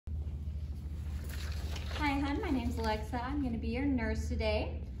Alexa. I'm going to be your nurse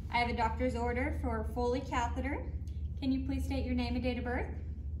today. I have a doctor's order for Foley catheter. Can you please state your name and date of birth?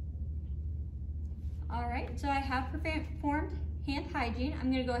 All right, so I have performed hand hygiene.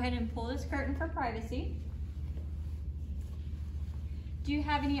 I'm going to go ahead and pull this curtain for privacy. Do you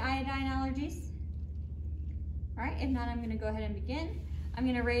have any iodine allergies? All right, if not, I'm going to go ahead and begin. I'm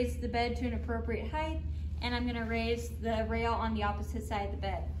going to raise the bed to an appropriate height, and I'm going to raise the rail on the opposite side of the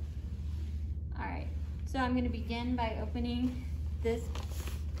bed. All right, so I'm going to begin by opening this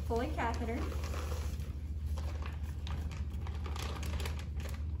Foley catheter.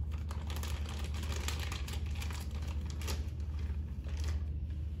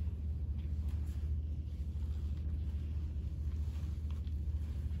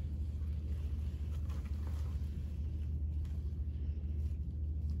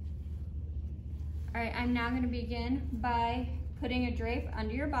 All right, I'm now going to begin by putting a drape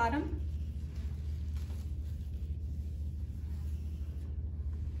under your bottom.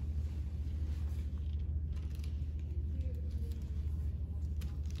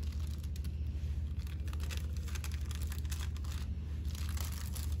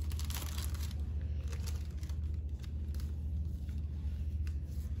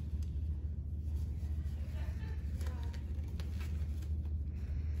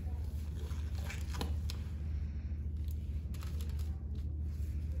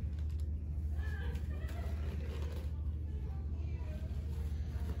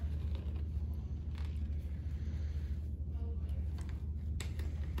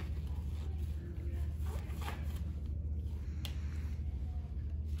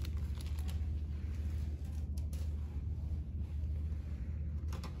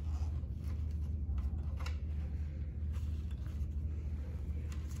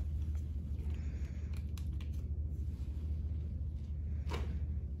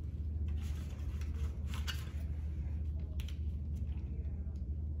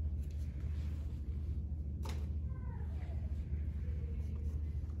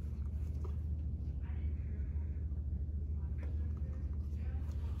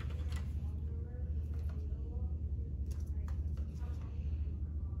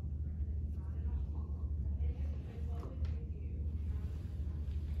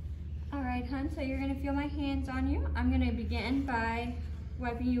 Alright, hon, so you're going to feel my hands on you. I'm going to begin by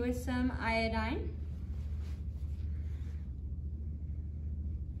wiping you with some iodine.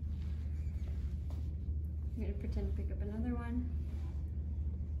 I'm going to pretend to pick up another one.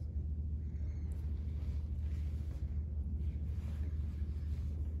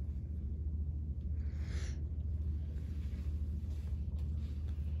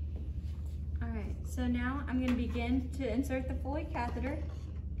 Alright, so now I'm going to begin to insert the Foley catheter.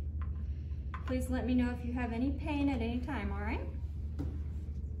 Please let me know if you have any pain at any time, all right?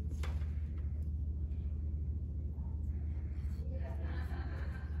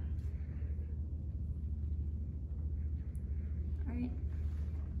 All right.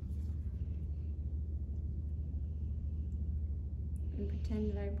 And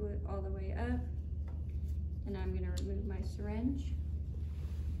pretend that I blew it all the way up. And I'm going to remove my syringe.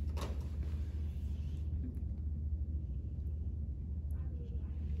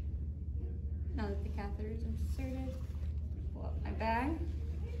 Now that the catheter is inserted, pull up my bag,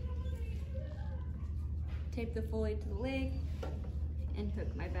 tape the Foley to the leg, and hook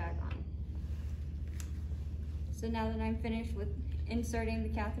my bag on. So now that I'm finished with inserting the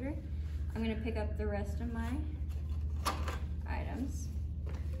catheter, I'm going to pick up the rest of my items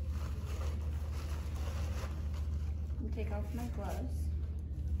and take off my gloves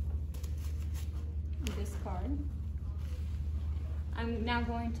and discard. I'm now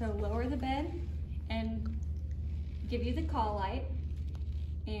going to lower the bed and give you the call light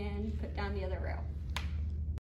and put down the other rail.